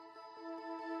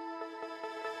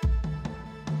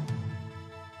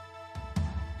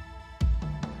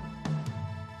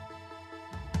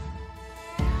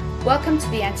Welcome to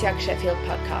the Antioch Sheffield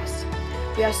podcast.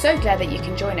 We are so glad that you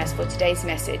can join us for today's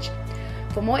message.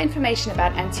 For more information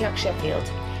about Antioch Sheffield,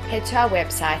 head to our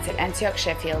website at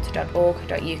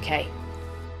antiochsheffield.org.uk.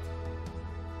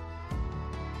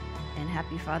 And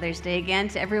happy Father's Day again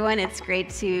to everyone. It's great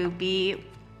to be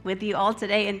with you all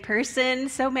today in person.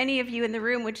 So many of you in the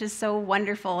room, which is so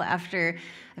wonderful after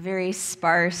a very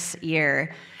sparse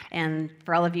year. And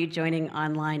for all of you joining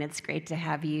online, it's great to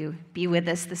have you be with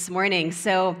us this morning.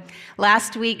 So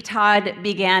last week, Todd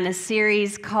began a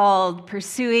series called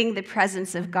Pursuing the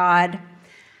Presence of God.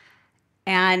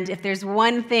 And if there's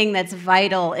one thing that's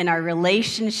vital in our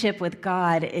relationship with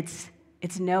God, it's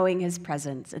knowing His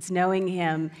presence. It's knowing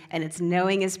Him, and it's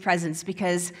knowing His presence,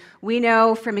 because we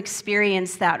know from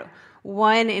experience that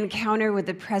one encounter with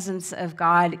the presence of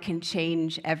God can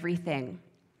change everything.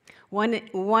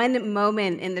 One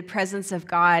moment in the presence of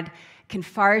God can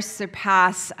far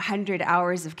surpass 100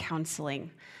 hours of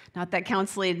counseling. Not that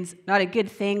counseling is not a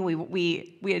good thing.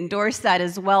 We endorse that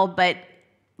as well, but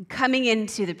coming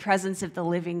into the presence of the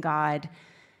living God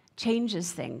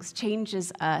changes things,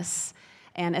 changes us.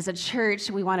 And as a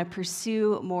church, we want to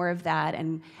pursue more of that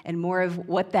and more of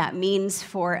what that means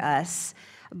for us.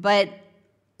 But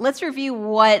let's review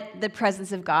what the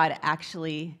presence of God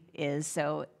actually is.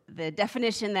 So the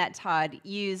definition that Todd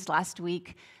used last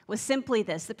week was simply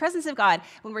this. The presence of God,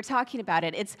 when we're talking about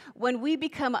it, it's when we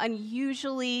become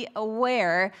unusually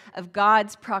aware of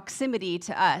God's proximity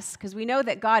to us, because we know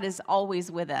that God is always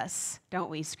with us, don't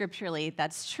we? Scripturally,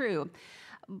 that's true.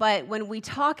 But when we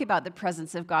talk about the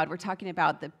presence of God, we're talking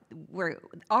about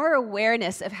our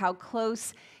awareness of how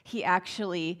close He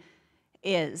actually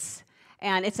is.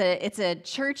 And it's a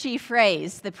churchy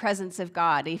phrase, the presence of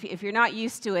God. If you're not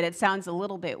used to it, it sounds a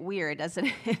little bit weird,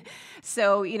 doesn't it?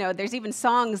 So, there's even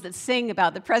songs that sing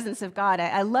about the presence of God.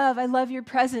 I love your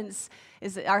presence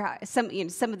is some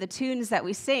of the tunes that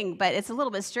we sing, but it's a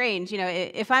little bit strange.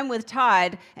 If I'm with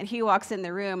Todd and he walks in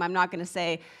the room, I'm not going to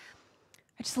say,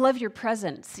 I just love your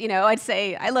presence. I'd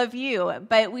say, I love you.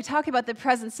 But we talk about the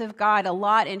presence of God a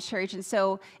lot in church, and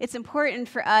so it's important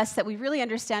for us that we really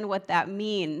understand what that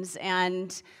means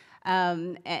and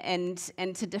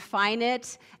to define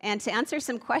it and to answer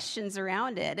some questions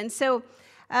around it. And so,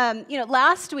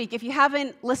 last week, if you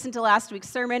haven't listened to last week's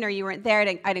sermon or you weren't there,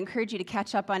 I'd encourage you to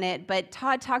catch up on it. But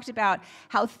Todd talked about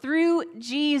how through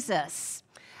Jesus,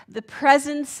 the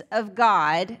presence of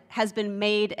God has been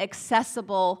made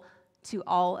accessible to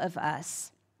all of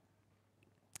us.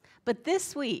 But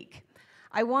this week,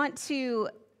 I want to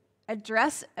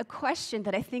address a question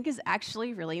that I think is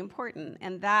actually really important,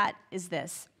 and that is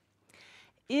this: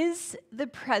 is the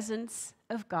presence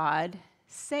of God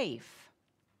safe?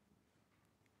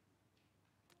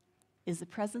 Is the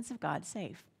presence of God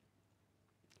safe?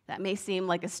 That may seem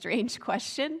like a strange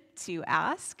question to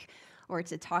ask or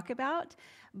to talk about,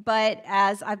 but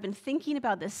as I've been thinking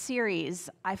about this series,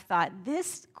 I've thought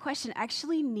this question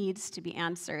actually needs to be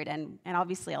answered, and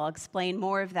obviously I'll explain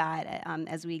more of that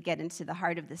as we get into the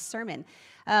heart of this sermon.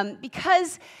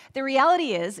 Because the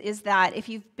reality is that if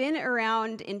you've been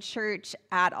around in church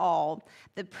at all,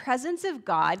 the presence of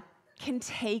God can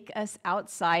take us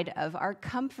outside of our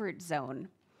comfort zone.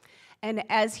 And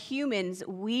as humans,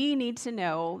 we need to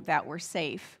know that we're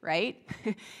safe, right?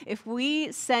 If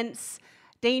we sense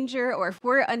danger, or if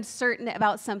we're uncertain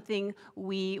about something,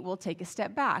 we will take a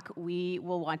step back. We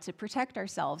will want to protect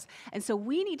ourselves. And so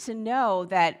we need to know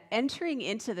that entering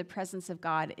into the presence of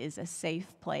God is a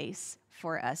safe place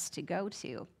for us to go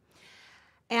to.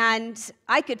 And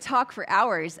I could talk for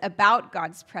hours about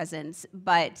God's presence,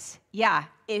 but yeah,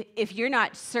 if you're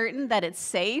not certain that it's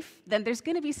safe, then there's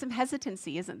going to be some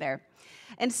hesitancy, isn't there?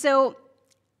 And so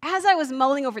as I was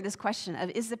mulling over this question of,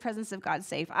 is the presence of God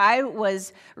safe, I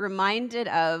was reminded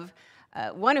of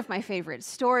one of my favorite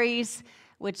stories,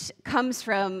 which comes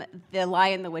from The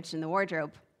Lion, the Witch, and the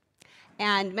Wardrobe.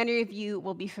 And many of you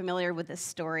will be familiar with this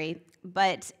story,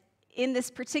 but in this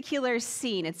particular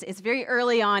scene, it's very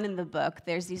early on in the book,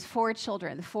 there's these four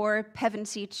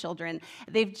Pevensey children.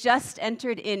 They've just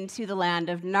entered into the land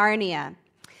of Narnia,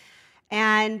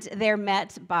 and they're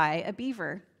met by a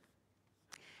beaver.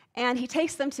 And he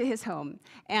takes them to his home.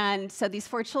 And so these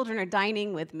four children are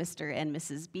dining with Mr. and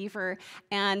Mrs. Beaver.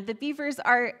 And the beavers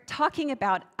are talking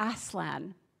about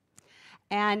Aslan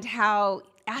and how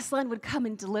Aslan would come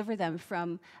and deliver them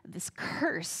from this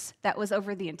curse that was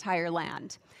over the entire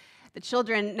land. The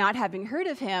children, not having heard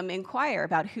of him, inquire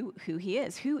about who he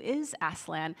is. Who is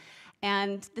Aslan?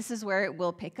 And this is where it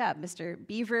will pick up. Mr.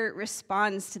 Beaver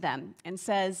responds to them and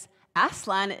says,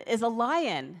 Aslan is a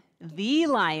lion,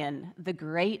 the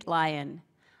great lion.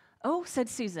 Oh, said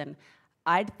Susan,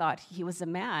 I'd thought he was a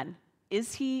man.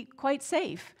 Is he quite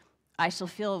safe? I shall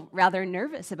feel rather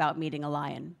nervous about meeting a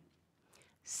lion.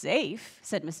 Safe,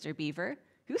 said Mr. Beaver.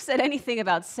 Who said anything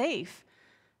about safe?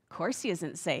 Of course he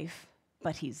isn't safe,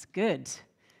 but he's good.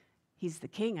 He's the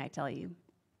king, I tell you.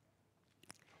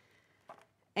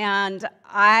 And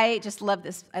I just love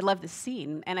this. I love this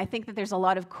scene. And I think that there's a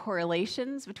lot of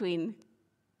correlations between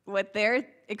what they're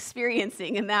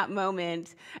experiencing in that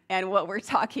moment and what we're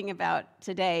talking about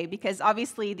today, because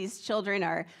obviously these children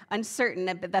are uncertain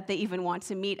that they even want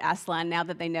to meet Aslan now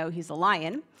that they know he's a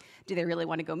lion. Do they really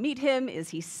want to go meet him? Is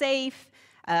he safe?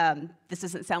 This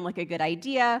doesn't sound like a good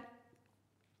idea.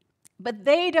 But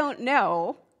they don't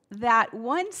know that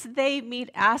once they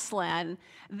meet Aslan,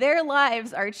 their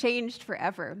lives are changed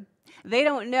forever. They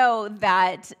don't know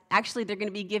that actually they're going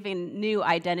to be given new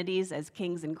identities as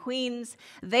kings and queens.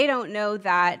 They don't know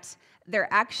that they're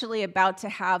actually about to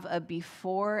have a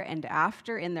before and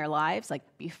after in their lives, like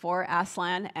before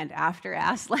Aslan and after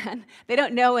Aslan. They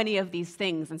don't know any of these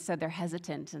things, and so they're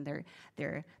hesitant, and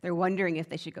they're wondering if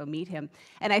they should go meet him.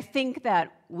 And I think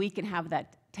that we can have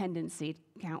that tendency,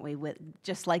 can't we, with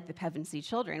just like the Pevensey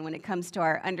children, when it comes to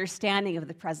our understanding of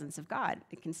the presence of God.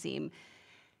 It can seem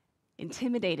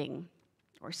intimidating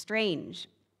or strange.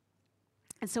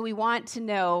 And so we want to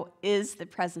know, is the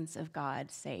presence of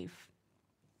God safe?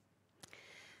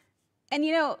 And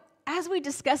as we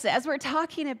discuss it, as we're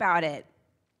talking about it,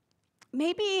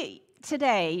 maybe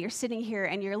today you're sitting here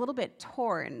and you're a little bit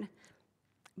torn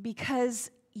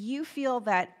because you feel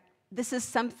that this is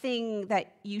something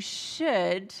that you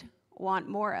should want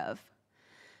more of.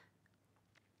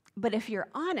 But if you're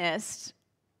honest,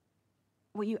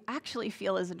 what you actually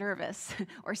feel is nervous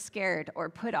or scared or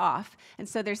put off. And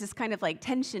so there's this kind of like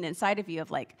tension inside of you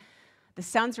of like, this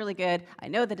sounds really good. I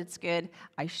know that it's good.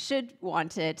 I should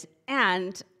want it.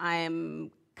 And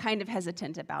I'm kind of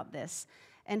hesitant about this.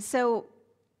 And so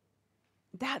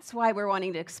that's why we're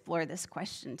wanting to explore this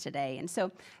question today. And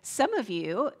so some of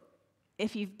you,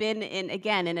 if you've been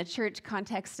in a church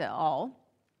context at all,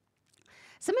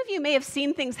 some of you may have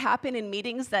seen things happen in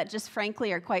meetings that just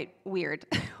frankly are quite weird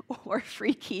or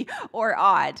freaky or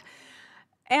odd.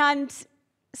 And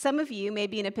some of you may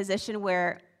be in a position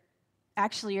where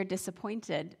actually you're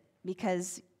disappointed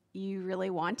because you really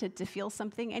wanted to feel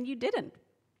something and you didn't.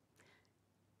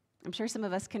 I'm sure some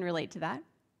of us can relate to that.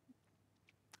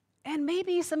 And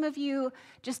maybe some of you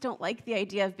just don't like the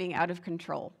idea of being out of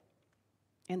control.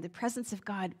 And the presence of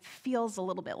God feels a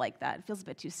little bit like that. It feels a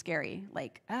bit too scary.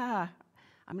 Like,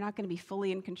 I'm not going to be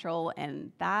fully in control,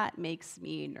 and that makes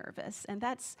me nervous. And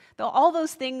all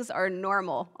those things are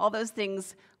normal. All those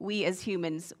things we as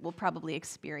humans will probably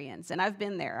experience. And I've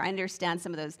been there. I understand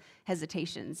some of those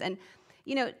hesitations. And,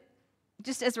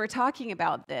 just as we're talking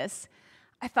about this,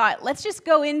 I thought, let's just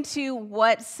go into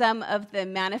what some of the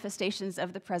manifestations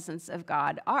of the presence of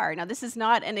God are. Now, this is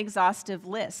not an exhaustive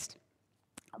list,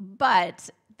 but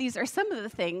these are some of the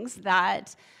things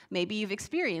that maybe you've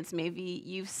experienced, maybe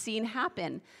you've seen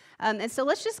happen. And so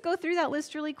let's just go through that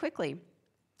list really quickly.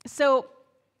 So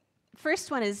first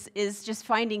one is just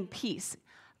finding peace,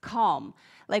 calm.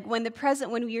 Like when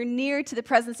you're near to the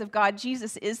presence of God,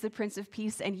 Jesus is the Prince of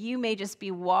Peace, and you may just be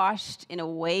washed in a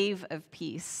wave of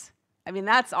peace. I mean,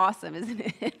 that's awesome, isn't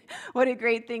it? What a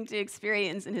great thing to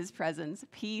experience in his presence,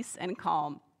 peace and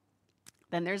calm.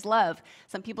 Then there's love.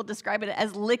 Some people describe it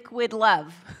as liquid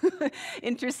love.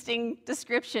 Interesting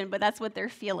description, but that's what they're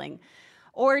feeling.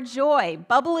 Or joy,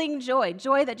 bubbling joy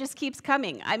that just keeps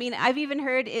coming. I mean, I've even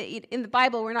heard in the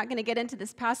Bible, we're not going to get into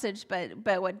this passage,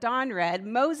 but what Don read,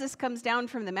 Moses comes down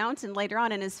from the mountain later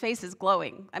on and his face is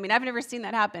glowing. I mean, I've never seen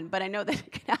that happen, but I know that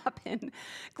it can happen.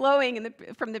 Glowing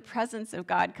from the presence of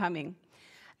God coming.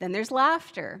 Then there's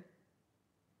laughter.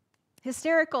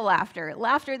 Hysterical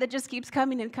laughter that just keeps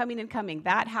coming and coming and coming.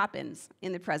 That happens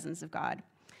in the presence of God.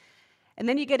 And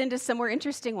then you get into some more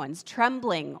interesting ones,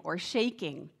 trembling or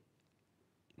shaking,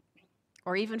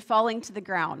 or even falling to the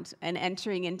ground and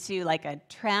entering into like a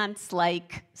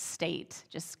trance-like state,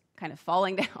 just kind of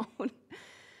falling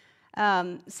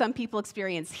down. Some people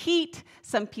experience heat.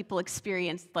 Some people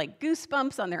experience like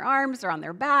goosebumps on their arms or on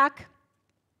their back.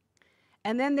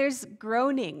 And then there's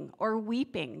groaning or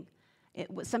weeping.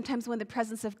 Sometimes when the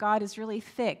presence of God is really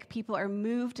thick, people are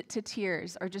moved to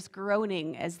tears or just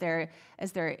groaning as they're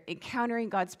encountering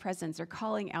God's presence or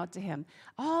calling out to him.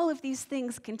 All of these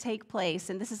things can take place,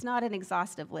 and this is not an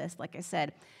exhaustive list, like I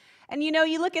said. And you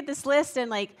look at this list,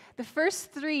 and like the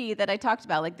first three that I talked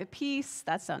about, like the peace,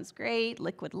 that sounds great.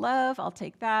 Liquid love, I'll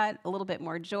take that. A little bit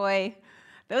more joy,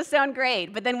 Those sound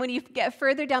great. But then when you get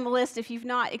further down the list, if you've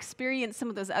not experienced some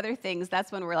of those other things,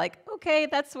 that's when we're like, okay,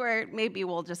 that's where maybe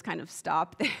we'll just kind of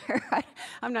stop there.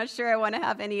 I'm not sure I want to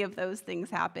have any of those things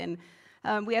happen.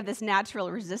 We have this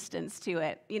natural resistance to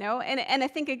it, And I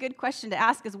think a good question to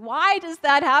ask is, why does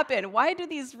that happen? Why do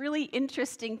these really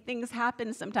interesting things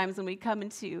happen sometimes when we come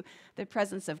into the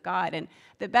presence of God? And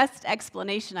the best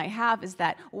explanation I have is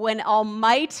that when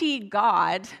Almighty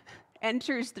God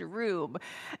enters the room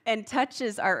and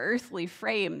touches our earthly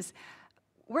frames,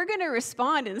 we're going to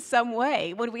respond in some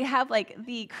way. When we have like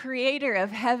the creator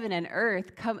of heaven and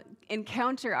earth come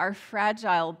encounter our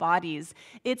fragile bodies,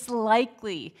 it's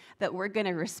likely that we're going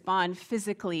to respond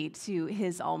physically to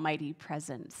his almighty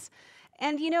presence.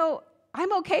 And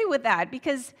I'm okay with that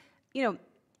because,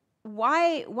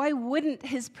 why wouldn't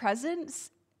his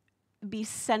presence be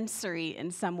sensory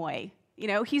in some way?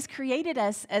 He's created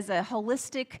us as a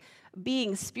holistic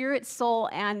being, spirit, soul,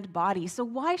 and body. So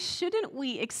why shouldn't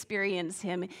we experience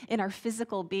him in our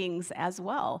physical beings as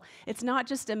well? It's not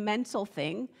just a mental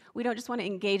thing. We don't just want to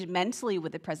engage mentally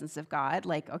with the presence of God,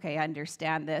 like, okay, I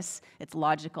understand this, it's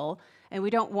logical. And we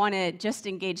don't want to just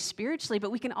engage spiritually,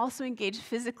 but we can also engage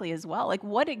physically as well. Like,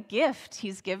 what a gift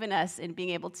he's given us in being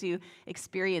able to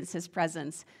experience his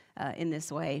presence in this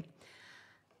way.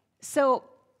 So,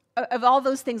 of all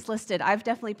those things listed, I've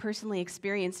definitely personally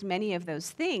experienced many of those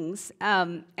things.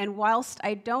 And whilst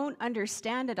I don't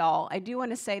understand it all, I do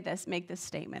want to make this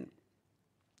statement,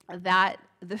 that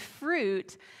the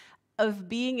fruit of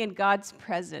being in God's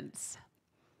presence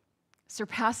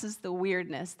surpasses the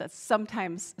weirdness that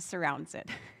sometimes surrounds it.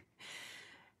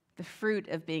 The fruit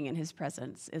of being in his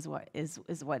presence is what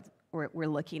we're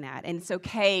looking at. And it's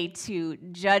okay to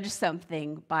judge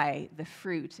something by the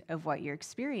fruit of what you're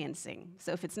experiencing.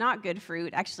 So if it's not good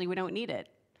fruit, actually we don't need it.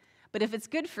 But if it's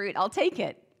good fruit, I'll take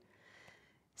it.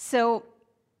 So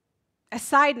a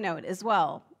side note as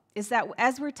well is that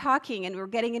as we're talking and we're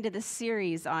getting into this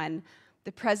series on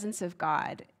the presence of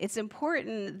God, it's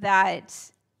important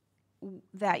that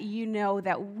you know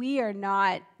that we are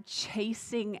not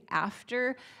chasing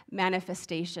after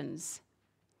manifestations.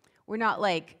 We're not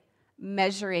like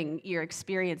measuring your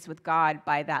experience with God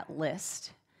by that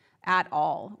list at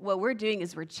all. What we're doing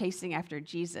is we're chasing after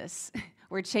Jesus.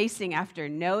 We're chasing after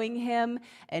knowing him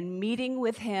and meeting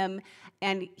with him,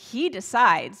 and he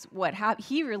decides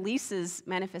he releases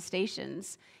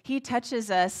manifestations. He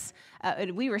touches us,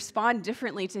 and we respond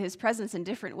differently to his presence in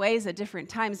different ways at different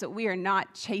times, but we are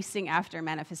not chasing after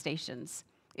manifestations.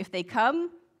 If they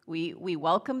come, we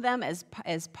welcome them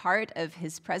as part of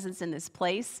his presence in this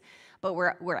place, but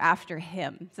we're after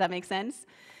him. Does that make sense?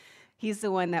 He's the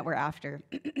one that we're after.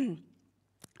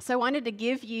 So I wanted to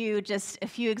give you just a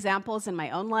few examples in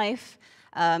my own life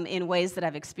in ways that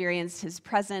I've experienced his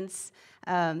presence.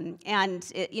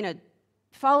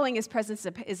 Following his presence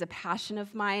is a passion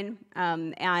of mine,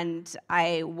 and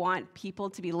I want people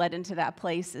to be led into that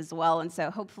place as well. And so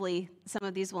hopefully some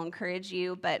of these will encourage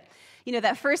you. But,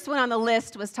 that first one on the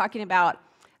list was talking about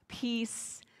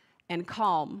peace and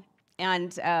calm.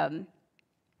 And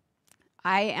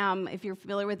I am, if you're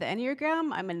familiar with the Enneagram,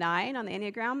 I'm a 9 on the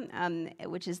Enneagram,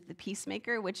 which is the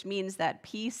peacemaker, which means that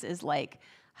peace is like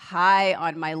high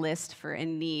on my list for a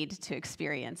need to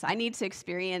experience. I need to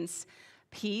experience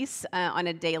peace on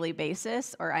a daily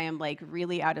basis, or I am like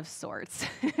really out of sorts.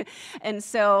 And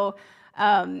so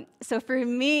for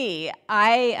me,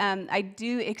 I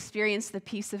do experience the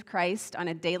peace of Christ on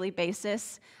a daily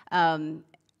basis.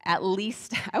 At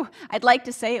least, I'd like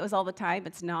to say it was all the time.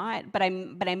 It's not, but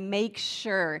I make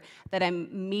sure that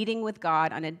I'm meeting with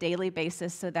God on a daily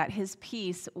basis so that his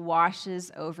peace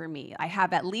washes over me. I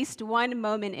have at least one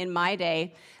moment in my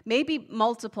day, maybe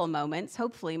multiple moments,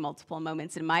 hopefully multiple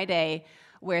moments in my day,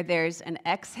 where there's an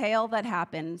exhale that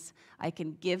happens. I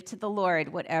can give to the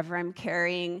Lord whatever I'm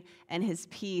carrying, and his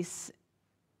peace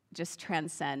just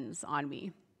transcends on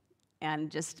me.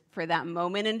 And just for that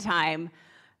moment in time,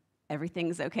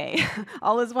 everything's okay.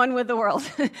 All is one with the world.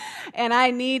 And I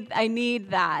need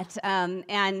that. And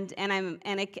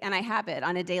I have it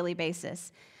on a daily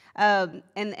basis.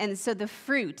 And so the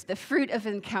fruit of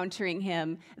encountering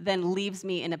him then leaves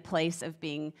me in a place of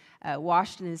being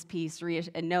washed in his peace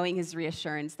and knowing his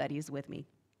reassurance that he's with me.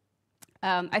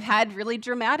 I've had really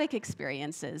dramatic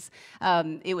experiences.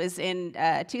 It was in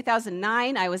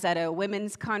 2009. I was at a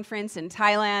women's conference in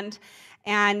Thailand,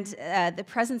 and the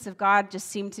presence of God just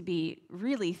seemed to be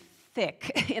really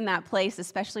thick in that place,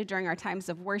 especially during our times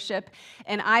of worship.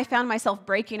 And I found myself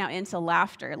breaking out into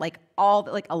laughter, like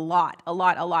a lot.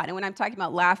 And when I'm talking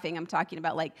about laughing, I'm talking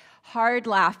about like hard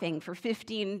laughing for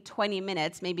 15, 20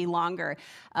 minutes, maybe longer,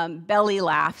 belly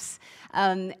laughs.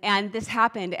 And this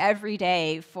happened every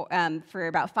day for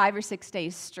about 5 or 6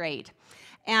 days straight.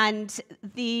 And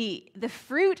the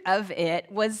fruit of it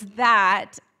was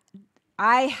that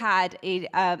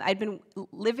I'd been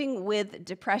living with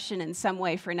depression in some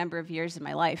way for a number of years in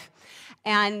my life.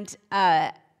 And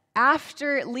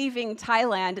after leaving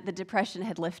Thailand, the depression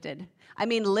had lifted. I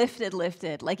mean,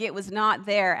 lifted, like it was not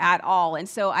there at all. And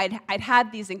so I'd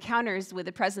had these encounters with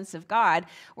the presence of God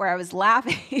where I was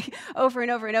laughing over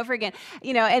and over and over again,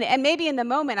 and maybe in the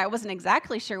moment I wasn't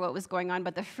exactly sure what was going on,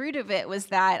 but the fruit of it was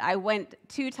that I went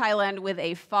to Thailand with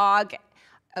a fog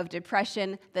of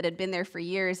depression that had been there for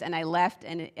years, and I left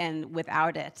and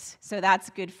without it. So that's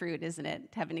good fruit, isn't it?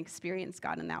 Having experienced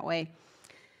God in that way.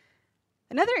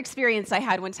 Another experience I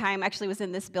had one time actually was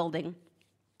in this building,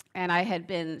 and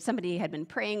somebody had been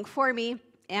praying for me,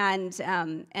 and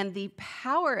the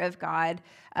power of God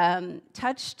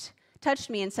touched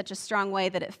me in such a strong way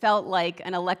that it felt like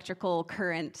an electrical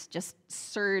current just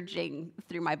surging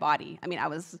through my body. I mean, I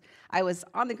was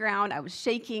on the ground, I was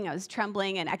shaking, I was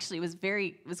trembling, and actually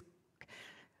it was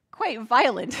quite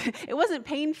violent. It wasn't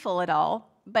painful at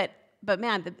all, but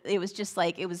man, it was just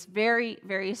like, it was very,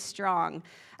 very strong.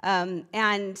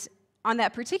 And on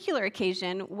that particular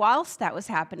occasion, whilst that was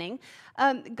happening,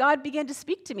 God began to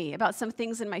speak to me about some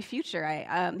things in my future.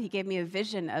 He gave me a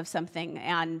vision of something,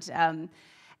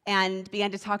 and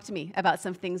began to talk to me about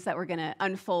some things that were going to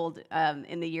unfold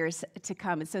in the years to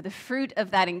come. And so the fruit of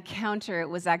that encounter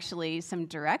was actually some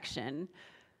direction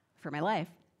for my life.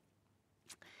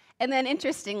 And then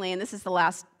interestingly, and this is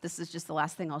just the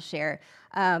last thing I'll share,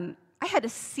 I had a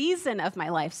season of my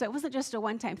life, so it wasn't just a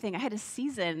one-time thing. I had a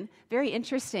season, very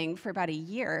interesting, for about a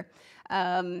year.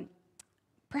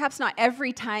 Perhaps not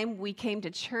every time we came to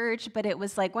church, but it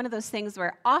was like one of those things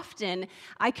where often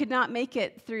I could not make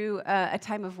it through a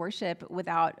time of worship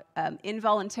without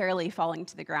involuntarily falling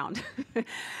to the ground.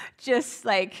 Just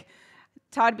like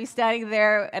Todd would be standing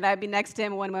there, and I'd be next to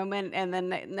him one moment, and then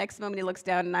the next moment he looks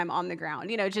down, and I'm on the ground.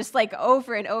 Just like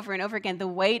over and over and over again, the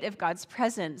weight of God's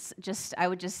presence, I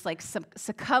would just like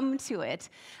succumb to it.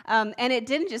 And it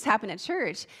didn't just happen at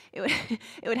church. It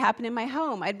would happen in my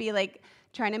home. I'd be like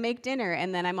trying to make dinner,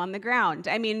 and then I'm on the ground.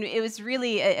 I mean, it was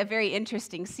really a very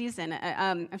interesting season.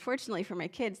 Unfortunately for my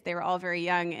kids, they were all very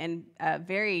young and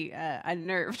very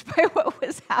unnerved by what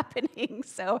was happening.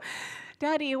 So,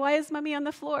 Daddy, why is Mommy on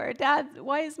the floor? Dad,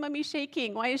 why is Mommy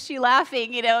shaking? Why is she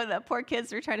laughing? The poor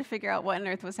kids were trying to figure out what on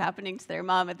earth was happening to their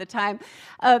mom at the time.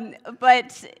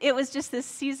 But it was just this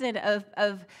season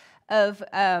of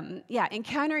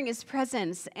encountering His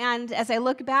presence. And as I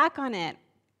look back on it,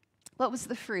 what was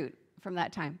the fruit from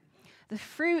that time? The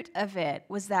fruit of it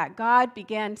was that God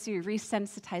began to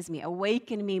resensitize me,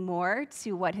 awaken me more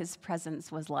to what His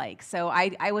presence was like. So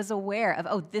I was aware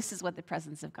of, this is what the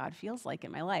presence of God feels like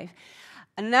in my life.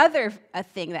 Another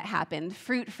thing that happened,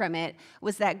 fruit from it,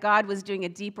 was that God was doing a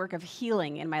deep work of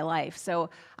healing in my life. So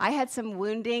I had some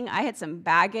wounding, I had some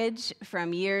baggage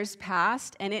from years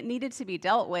past, and it needed to be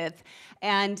dealt with.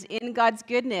 And in God's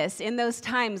goodness, in those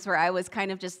times where I was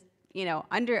kind of just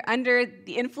under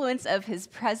the influence of His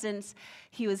presence,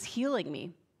 He was healing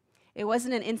me. It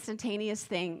wasn't an instantaneous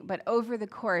thing, but over the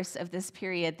course of this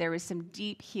period, there was some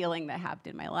deep healing that happened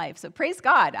in my life. So praise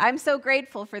God. I'm so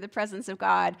grateful for the presence of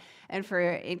God and for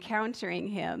encountering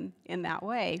Him in that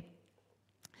way.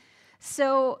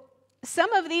 So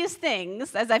some of these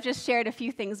things, as I've just shared a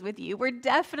few things with you, were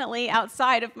definitely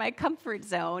outside of my comfort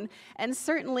zone and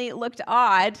certainly looked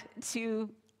odd to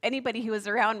anybody who was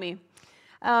around me.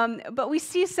 But we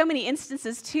see so many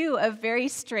instances, too, of very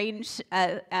strange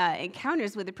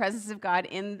encounters with the presence of God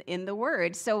in the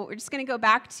Word. So we're just going to go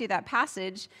back to that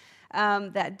passage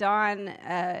that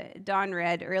Don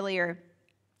read earlier.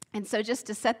 And so just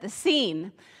to set the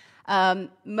scene,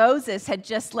 Moses had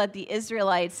just led the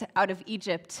Israelites out of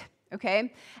Egypt,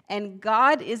 okay? And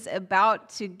God is about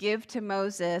to give to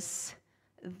Moses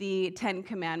the 10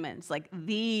 Commandments, like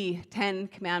the 10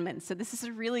 Commandments. So this is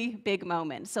a really big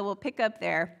moment. So we'll pick up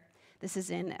there. This is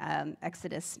in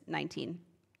Exodus 19.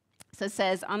 So it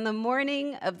says, on the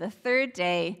morning of the third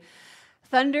day,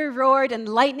 thunder roared and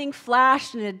lightning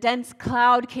flashed and a dense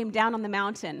cloud came down on the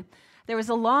mountain. There was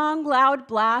a long, loud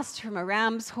blast from a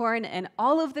ram's horn and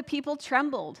all of the people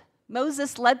trembled.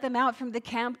 Moses led them out from the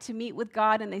camp to meet with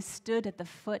God and they stood at the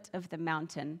foot of the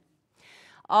mountain.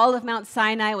 All of Mount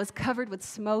Sinai was covered with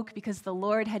smoke because the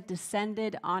Lord had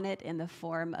descended on it in the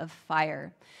form of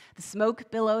fire. The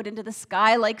smoke billowed into the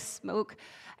sky like smoke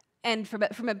and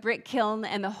from a brick kiln,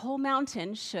 and the whole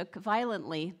mountain shook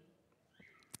violently.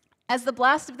 As the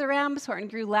blast of the ram's horn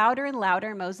grew louder and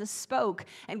louder, Moses spoke,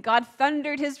 and God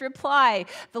thundered his reply.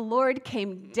 The Lord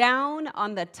came down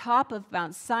on the top of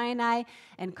Mount Sinai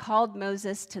and called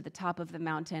Moses to the top of the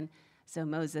mountain. So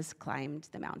Moses climbed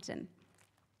the mountain.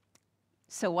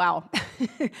 So wow,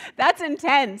 that's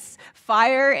intense.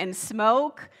 Fire and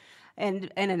smoke and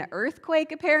an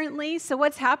earthquake, apparently. So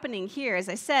what's happening here? As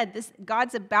I said,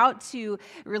 God's about to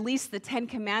release the Ten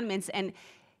Commandments, and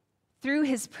through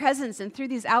his presence and through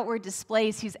these outward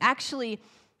displays, he's actually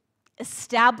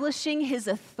establishing his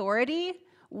authority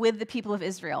with the people of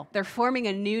Israel. They're forming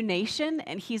a new nation,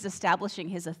 and he's establishing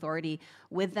his authority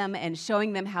with them and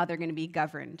showing them how they're going to be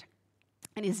governed.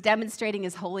 And he's demonstrating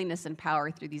his holiness and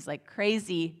power through these like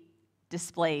crazy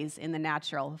displays in the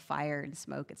natural, fire and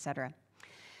smoke, etc.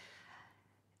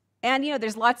 And,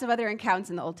 there's lots of other accounts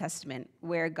in the Old Testament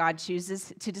where God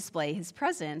chooses to display his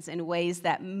presence in ways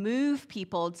that move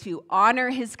people to honor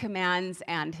his commands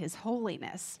and his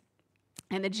holiness.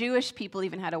 And the Jewish people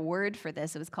even had a word for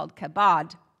this. It was called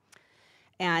kabod.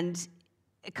 And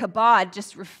kabod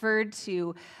just referred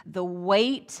to the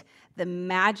weight, the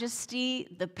majesty,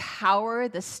 the power,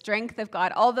 the strength of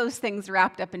God, all those things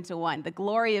wrapped up into one. The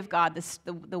glory of God,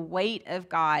 the weight of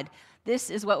God.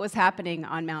 This is what was happening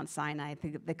on Mount Sinai,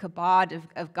 the kabod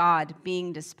of God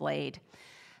being displayed.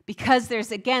 Because there's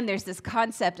this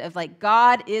concept of like,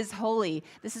 God is holy.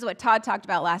 This is what Todd talked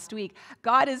about last week.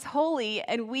 God is holy,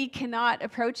 and we cannot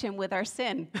approach him with our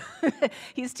sin.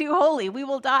 He's too holy. We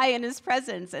will die in his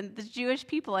presence. And the Jewish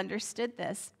people understood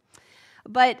this.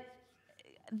 But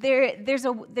there's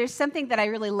something that I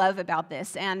really love about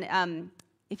this. And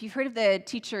if you've heard of the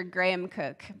teacher Graham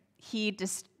Cook, he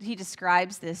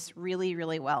describes this really,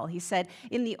 really well. He said,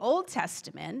 in the Old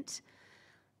Testament,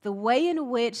 the way in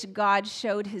which God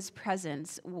showed his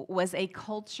presence was a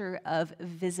culture of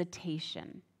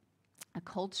visitation. A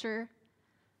culture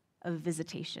of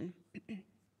visitation.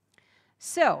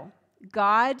 So,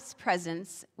 God's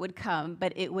presence would come,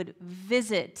 but it would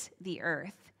visit the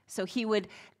earth. So he would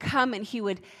come and he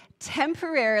would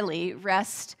temporarily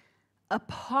rest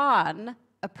upon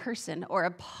a person or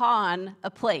upon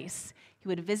a place. He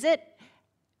would visit,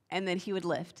 and then he would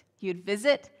lift. He would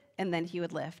visit, and then he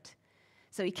would lift.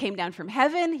 So he came down from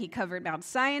heaven. He covered Mount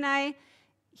Sinai.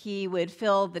 He would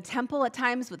fill the temple at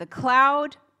times with a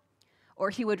cloud, or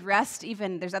he would rest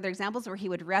there's other examples where he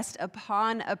would rest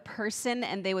upon a person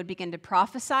and they would begin to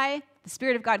prophesy. The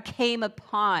Spirit of God came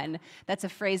upon. That's a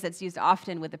phrase that's used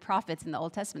often with the prophets in the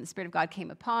Old Testament. The Spirit of God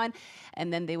came upon,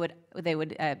 and then they would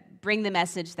bring the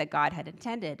message that God had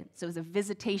intended. So it was a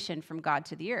visitation from God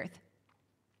to the earth.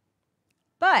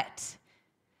 But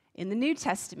in the New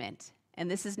Testament, and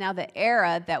this is now the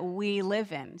era that we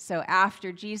live in, so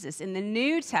after Jesus, in the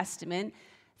New Testament,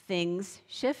 things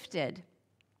shifted.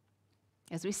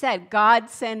 As we said, God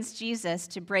sends Jesus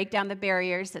to break down the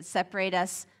barriers that separate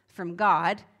us from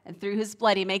God, and through his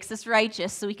blood, he makes us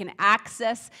righteous so we can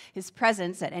access his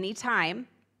presence at any time.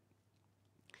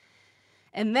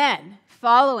 And then,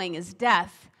 following his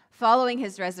death, following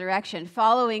his resurrection,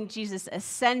 following Jesus'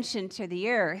 ascension to the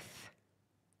earth,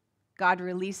 God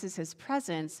releases his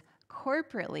presence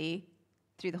corporately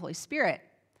through the Holy Spirit.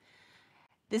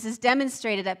 This is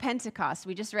demonstrated at Pentecost.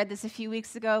 We just read this a few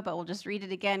weeks ago, but we'll just read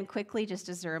it again quickly just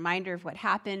as a reminder of what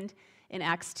happened in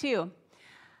Acts 2.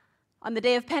 On the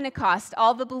day of Pentecost,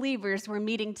 all the believers were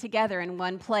meeting together in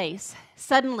one place.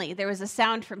 Suddenly, there was a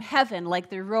sound from heaven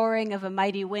like the roaring of a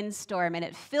mighty windstorm, and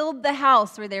it filled the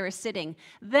house where they were sitting.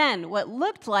 Then, what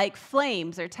looked like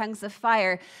flames or tongues of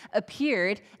fire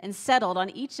appeared and settled on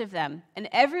each of them. And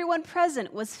everyone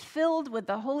present was filled with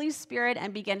the Holy Spirit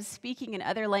and began speaking in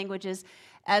other languages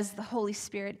as the Holy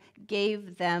Spirit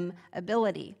gave them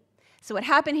ability. So what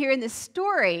happened here in this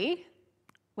story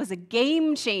was a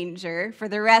game changer for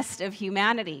the rest of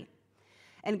humanity.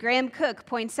 And Graham Cook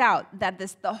points out that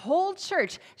the whole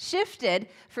church shifted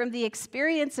from the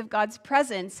experience of God's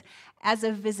presence as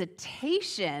a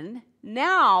visitation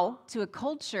now to a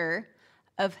culture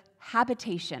of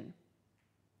habitation.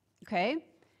 Okay?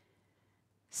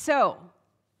 So,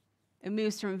 it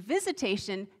moves from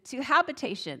visitation to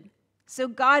habitation. So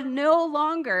God no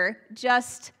longer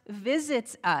just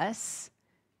visits us,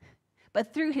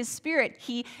 but through his Spirit,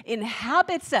 he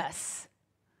inhabits us.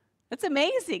 That's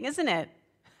amazing, isn't it?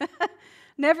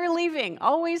 Never leaving,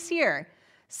 always here.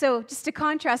 So just to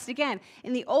contrast again,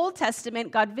 in the Old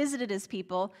Testament, God visited his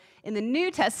people. In the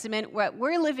New Testament, what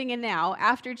we're living in now,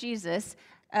 after Jesus,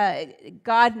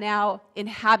 God now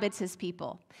inhabits his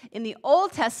people. In the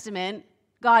Old Testament,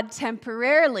 God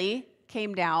temporarily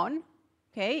came down.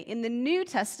 Okay? In the New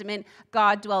Testament,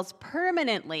 God dwells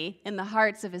permanently in the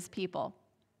hearts of his people.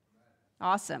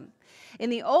 Awesome. In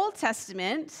the Old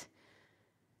Testament,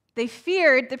 they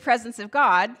feared the presence of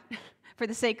God for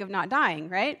the sake of not dying,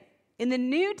 right? In the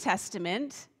New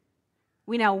Testament,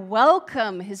 we now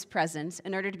welcome his presence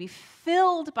in order to be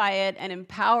filled by it and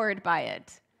empowered by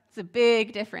it. It's a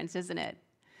big difference, isn't it?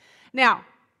 Now,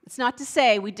 it's not to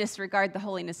say we disregard the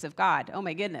holiness of God. Oh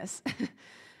my goodness.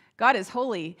 God is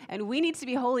holy, and we need to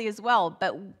be holy as well,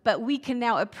 but we can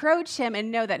now approach him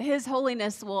and know that his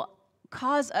holiness will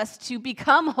cause us to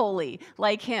become holy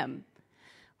like him.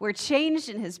 We're changed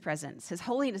in his presence. His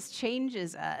holiness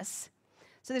changes us.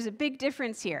 So there's a big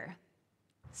difference here.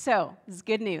 So this is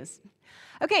good news.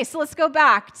 Okay, so let's go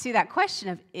back to that question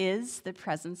of, is the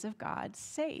presence of God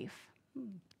safe?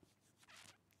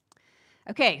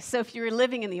 Okay, so if you were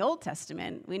living in the Old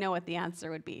Testament, we know what the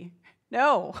answer would be.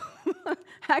 No.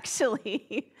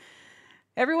 Actually,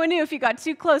 everyone knew if you got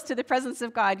too close to the presence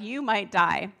of God, you might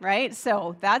die, right?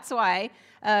 So that's why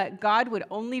God would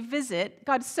only visit.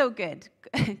 God's so good.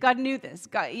 God knew this.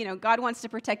 God wants to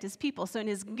protect his people. So in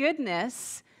his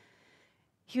goodness,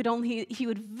 he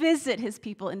would visit his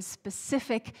people in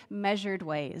specific, measured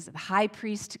ways. The high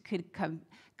priest could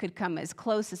come as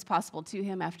close as possible to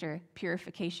him after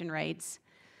purification rites,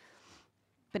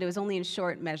 but it was only in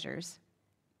short measures.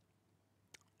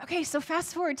 Okay, so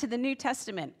fast forward to the New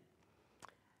Testament.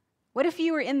 What if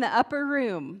you were in the upper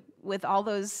room with all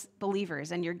those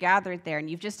believers and you're gathered there and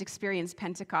you've just experienced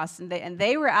Pentecost and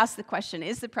they were asked the question,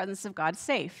 is the presence of God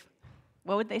safe?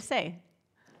 What would they say?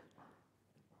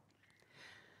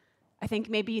 I think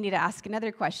maybe you need to ask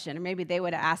another question, or maybe they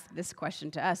would have asked this question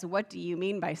to us. What do you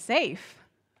mean by safe?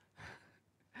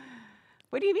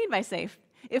 What do you mean by safe?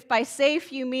 If by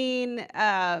safe you mean,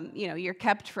 you're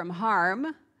kept from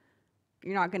harm,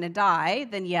 you're not going to die,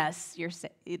 then yes, you're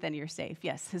safe.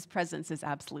 Yes, his presence is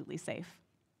absolutely safe.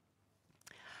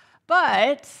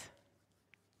 But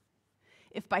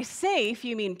if by safe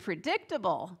you mean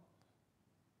predictable,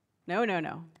 no.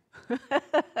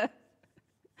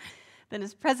 Then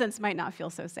his presence might not feel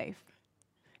so safe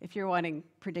if you're wanting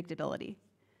predictability.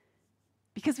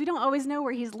 Because we don't always know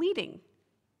where he's leading.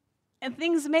 And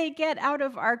things may get out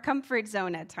of our comfort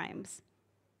zone at times.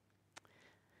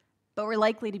 But we're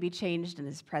likely to be changed in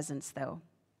his presence, though.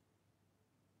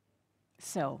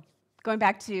 So, going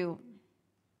back to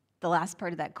the last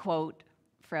part of that quote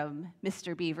from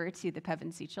Mr. Beaver to the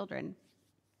Pevensey children.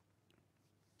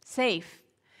 Safe.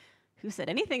 Who said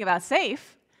anything about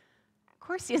safe? Of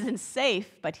course he isn't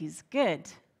safe, but he's good.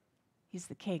 He's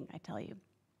the king, I tell you.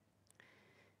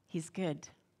 He's good.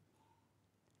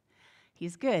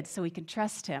 He's good, so we can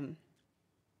trust him.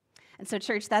 And so,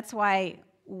 church, that's why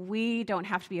we don't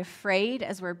have to be afraid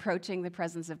as we're approaching the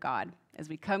presence of God, as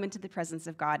we come into the presence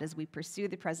of God, as we pursue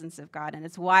the presence of God. And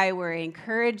it's why we're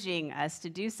encouraging us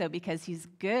to do so, because he's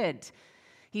good.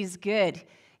 He's good.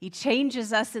 He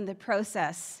changes us in the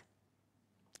process.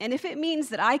 And if it means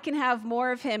that I can have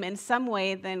more of him in some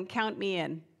way, then count me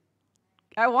in.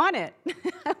 I want it.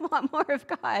 I want more of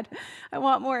God. I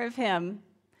want more of him,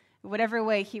 whatever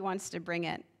way he wants to bring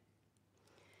it.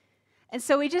 And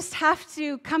so we just have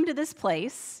to come to this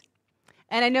place,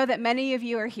 and I know that many of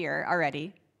you are here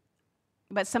already,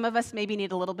 but some of us maybe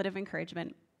need a little bit of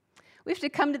encouragement. We have to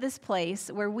come to this place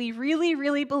where we really,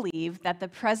 really believe that the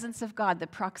presence of God, the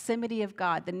proximity of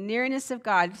God, the nearness of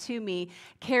God to me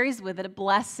carries with it a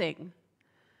blessing.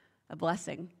 A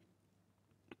blessing.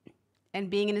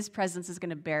 And being in his presence is going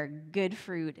to bear good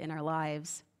fruit in our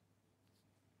lives.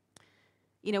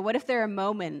 You know, what if there are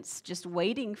moments just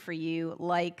waiting for you,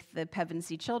 like the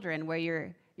Pevensey children, where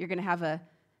you're going to have a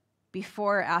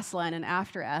before Aslan and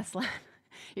after Aslan?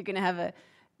 You're going to have a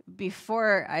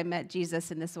before I met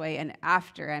Jesus in this way and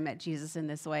after I met Jesus in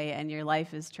this way, and your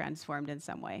life is transformed in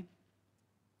some way.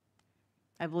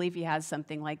 I believe he has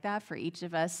something like that for each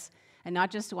of us, and not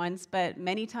just once, but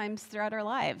many times throughout our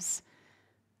lives.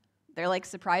 They're like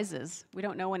surprises. We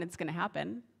don't know when it's going to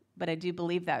happen, but I do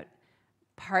believe that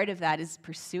part of that is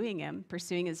pursuing him,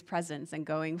 pursuing his presence and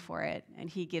going for it, and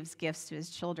he gives gifts to his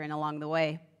children along the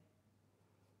way.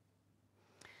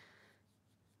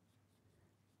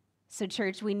 So,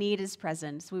 church, we need his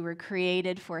presence. We were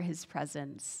created for his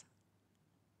presence.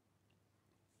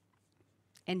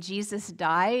 And Jesus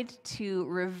died to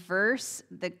reverse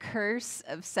the curse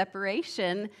of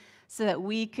separation so that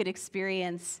we could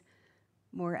experience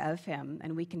more of him.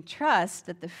 And we can trust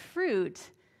that the fruit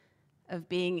of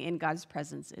being in God's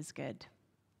presence is good.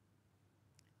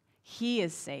 He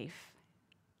is safe,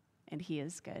 and he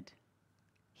is good.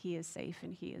 He is safe,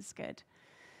 and he is good.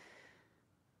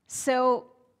 So,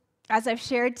 as I've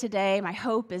shared today, my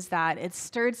hope is that it's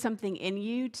stirred something in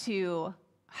you to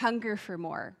hunger for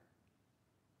more,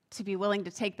 to be willing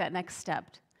to take that next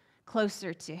step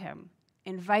closer to him,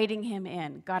 inviting him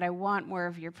in. God, I want more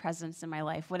of your presence in my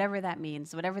life, whatever that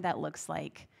means, whatever that looks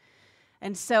like.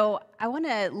 And so I want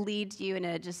to lead you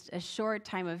in just a short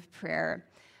time of prayer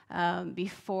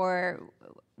before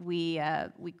we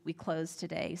close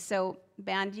today. So,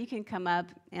 band, you can come up,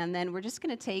 and then we're just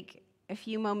going to take a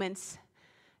few moments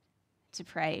to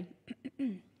pray.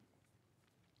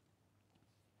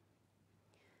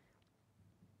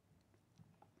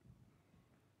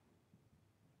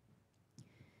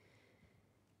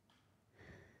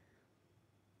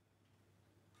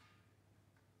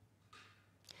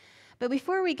 But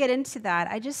before we get into that,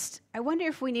 I wonder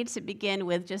if we need to begin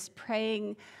with just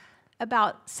praying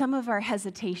about some of our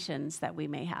hesitations that we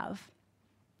may have.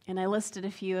 And I listed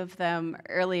a few of them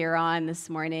earlier on this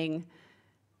morning.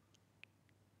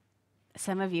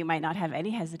 Some of you might not have any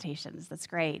hesitations. That's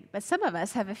great. But some of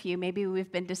us have a few. Maybe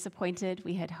we've been disappointed.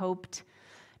 We had hoped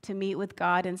to meet with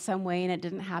God in some way and it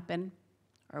didn't happen.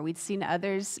 Or we'd seen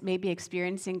others maybe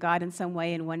experiencing God in some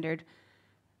way and wondered,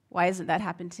 why hasn't that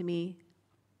happened to me?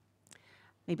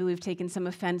 Maybe we've taken some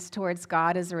offense towards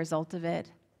God as a result of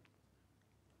it.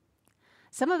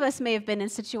 Some of us may have been in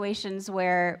situations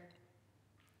where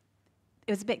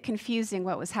it was a bit confusing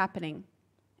what was happening.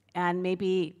 And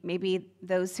maybe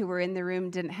those who were in the room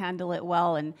didn't handle it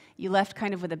well, and you left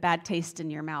kind of with a bad taste in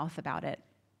your mouth about it.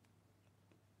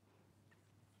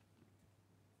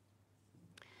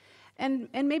 And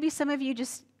maybe some of you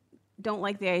just don't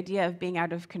like the idea of being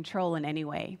out of control in any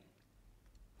way.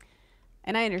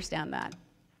 And I understand that.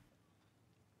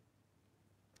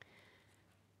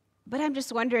 But I'm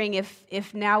just wondering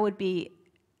if now would be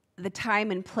the time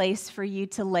and place for you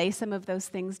to lay some of those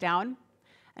things down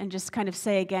and just kind of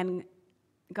say again,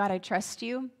 God, I trust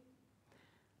you,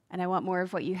 and I want more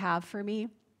of what you have for me.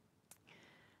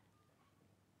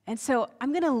 And so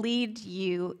I'm going to lead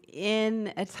you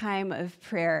in a time of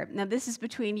prayer. Now, this is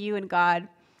between you and God.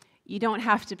 You don't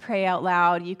have to pray out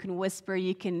loud. You can whisper.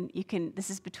 You can. This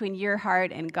is between your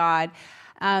heart and God.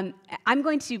 I'm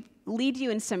going to lead you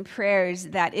in some prayers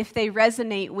that if they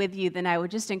resonate with you, then I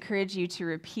would just encourage you to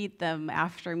repeat them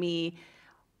after me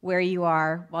where you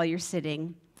are while you're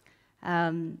sitting.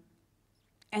 And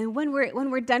when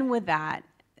we're done with that,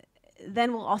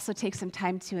 then we'll also take some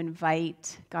time to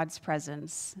invite God's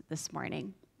presence this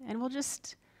morning. And we'll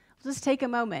just take a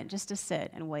moment just to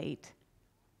sit and wait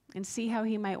and see how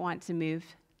he might want to move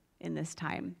in this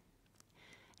time.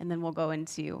 And then we'll go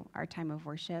into our time of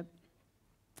worship.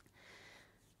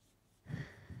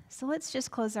 So let's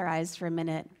just close our eyes for a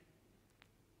minute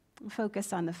and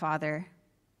focus on the Father.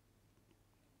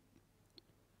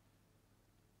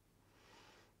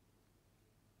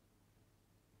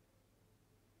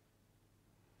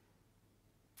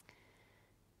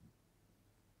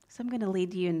 So I'm going to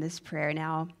lead you in this prayer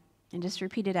now, and just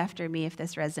repeat it after me if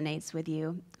this resonates with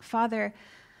you. Father,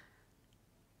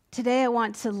 today I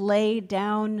want to lay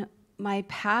down my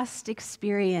past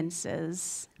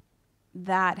experiences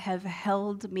that have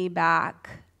held me back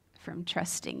from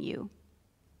trusting you.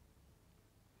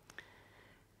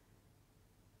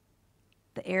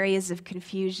 The areas of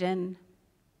confusion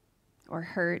or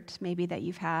hurt maybe that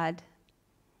you've had.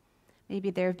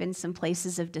 Maybe there have been some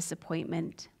places of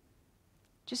disappointment.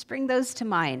 Just bring those to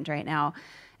mind right now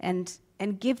and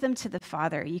give them to the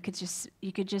Father. You could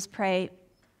just pray,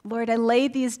 Lord, I lay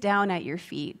these down at your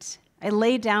feet. I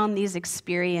lay down these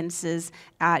experiences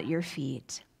at your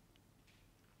feet.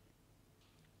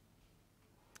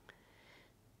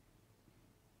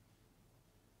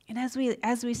 And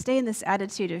as we stay in this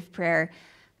attitude of prayer,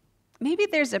 maybe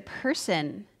there's a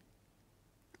person,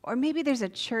 or maybe there's a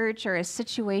church or a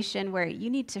situation where you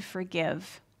need to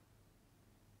forgive.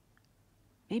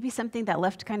 Maybe something that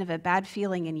left kind of a bad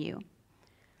feeling in you.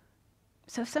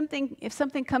 So if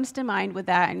something comes to mind with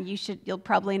that, and you'll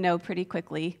probably know pretty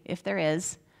quickly if there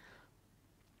is,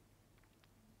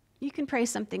 you can pray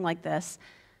something like this: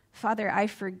 Father, I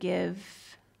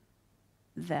forgive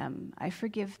them. I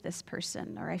forgive this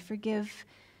person, or I forgive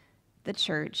the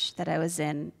church that I was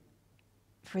in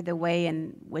for the way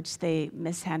in which they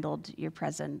mishandled your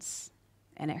presence,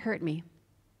 and it hurt me.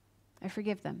 I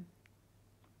forgive them.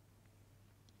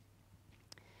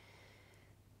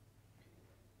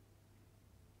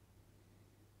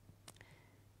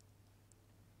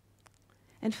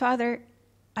 And Father,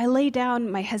 I lay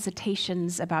down my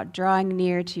hesitations about drawing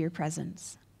near to your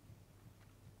presence.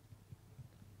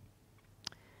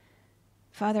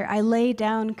 Father, I lay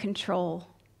down control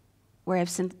where I've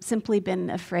simply been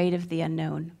afraid of the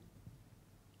unknown.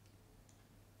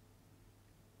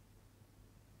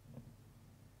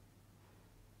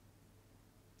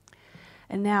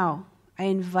 And now, I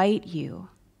invite you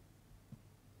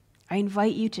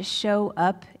to show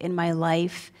up in my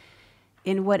life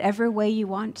in whatever way you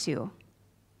want to.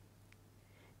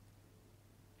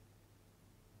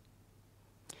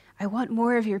 I want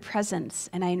more of your presence,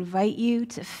 and I invite you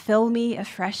to fill me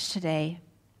afresh today.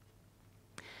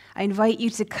 I invite you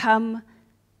to come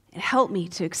and help me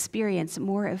to experience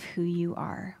more of who you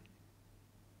are.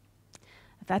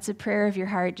 If that's a prayer of your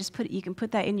heart, you can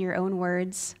put that in your own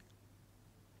words.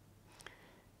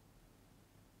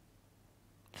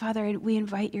 Father, we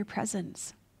invite your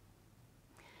presence.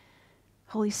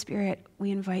 Holy Spirit, we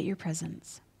invite your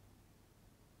presence.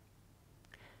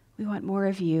 We want more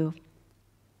of you.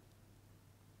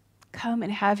 Come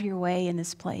and have your way in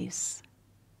this place.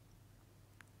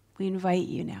 We invite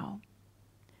you now.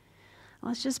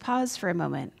 Let's just pause for a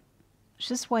moment. Let's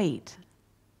just wait.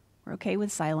 We're okay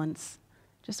with silence.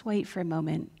 Just wait for a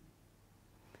moment.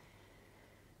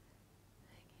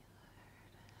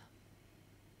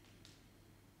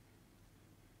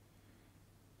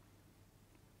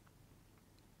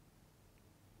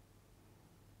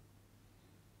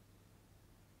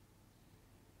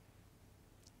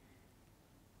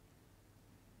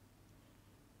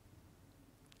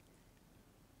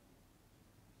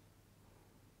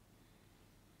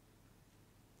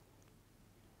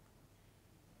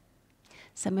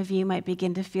 Some of you might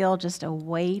begin to feel just a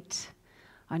weight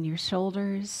on your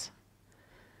shoulders,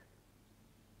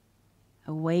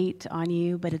 a weight on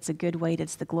you, but it's a good weight.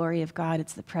 It's the glory of God.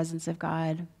 It's the presence of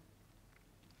God.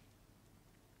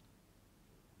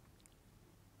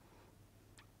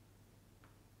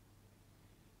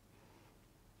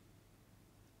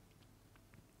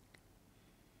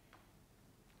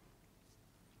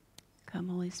 Come,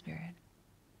 Holy Spirit.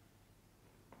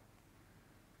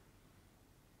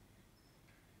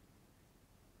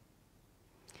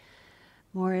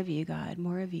 More of you, God,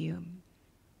 more of you,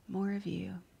 more of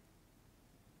you.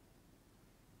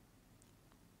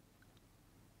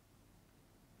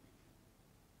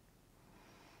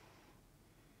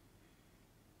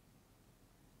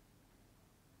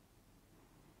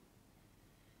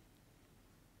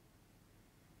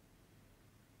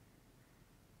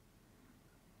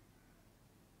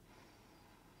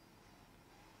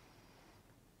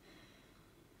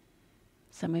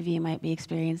 Some of you might be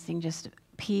experiencing just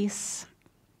peace.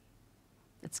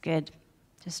 It's good.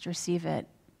 Just receive it.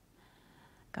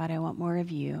 God, I want more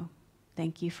of you.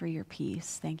 Thank you for your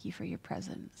peace. Thank you for your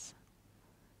presence.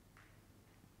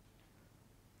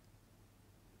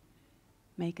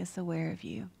 Make us aware of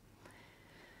you.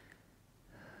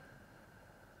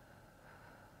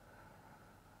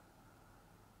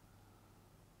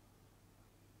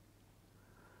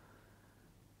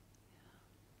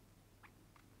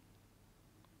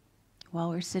 While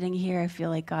we're sitting here, I feel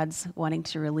like God's wanting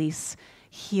to release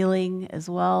healing as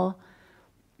well.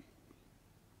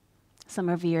 Some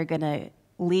of you are going to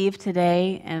leave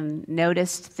today and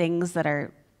notice things that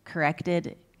are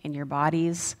corrected in your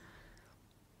bodies.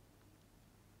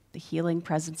 The healing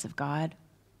presence of God.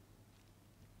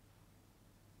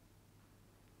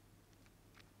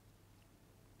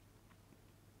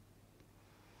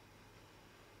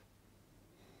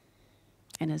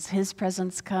 And as His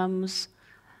presence comes,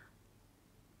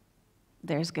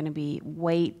 there's going to be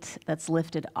weight that's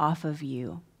lifted off of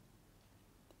you.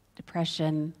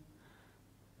 Depression,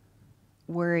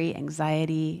 worry,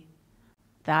 anxiety,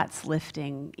 that's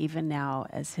lifting even now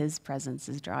as His presence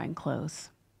is drawing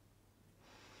close.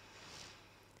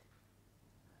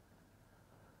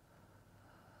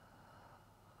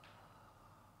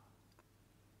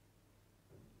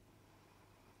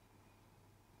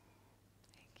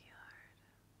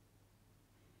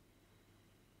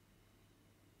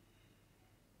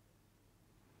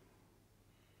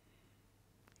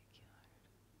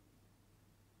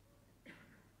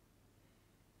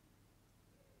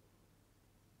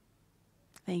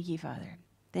 Thank you, Father.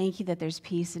 Thank you that there's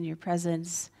peace in your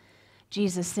presence.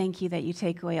 Jesus, thank you that you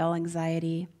take away all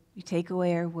anxiety. You take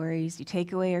away our worries. You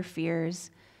take away our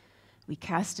fears. We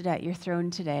cast it at your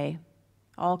throne today.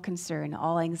 All concern,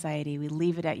 all anxiety, we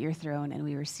leave it at your throne and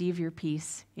we receive your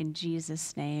peace in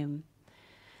Jesus' name.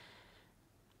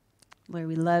 Lord,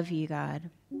 we love you, God.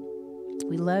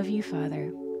 We love you,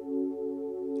 Father.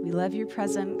 We love your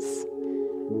presence.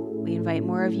 We invite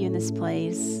more of you in this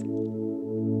place.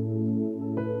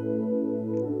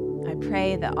 I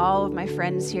pray that all of my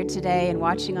friends here today and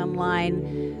watching online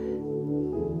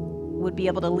would be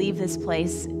able to leave this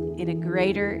place in a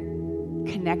greater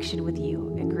connection with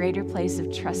you, a greater place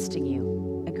of trusting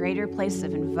you, a greater place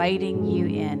of inviting you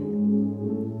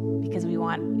in, because we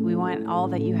want all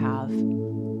that you have.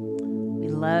 We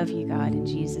love you, God, in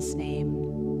Jesus' name.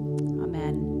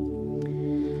 Amen.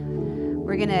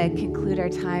 We're going to conclude our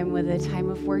time with a time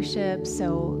of worship,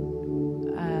 so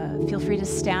feel free to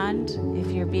stand.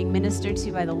 If you're being ministered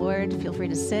to by the Lord, feel free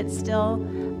to sit still,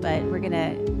 but we're going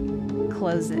to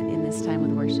close it in this time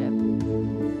with worship.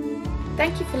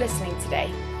 Thank you for listening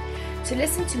today. To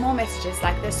listen to more messages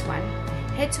like this one,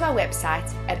 head to our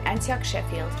website at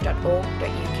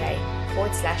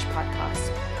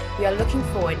antiochsheffield.org.uk/podcast. We are looking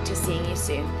forward to seeing you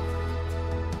soon.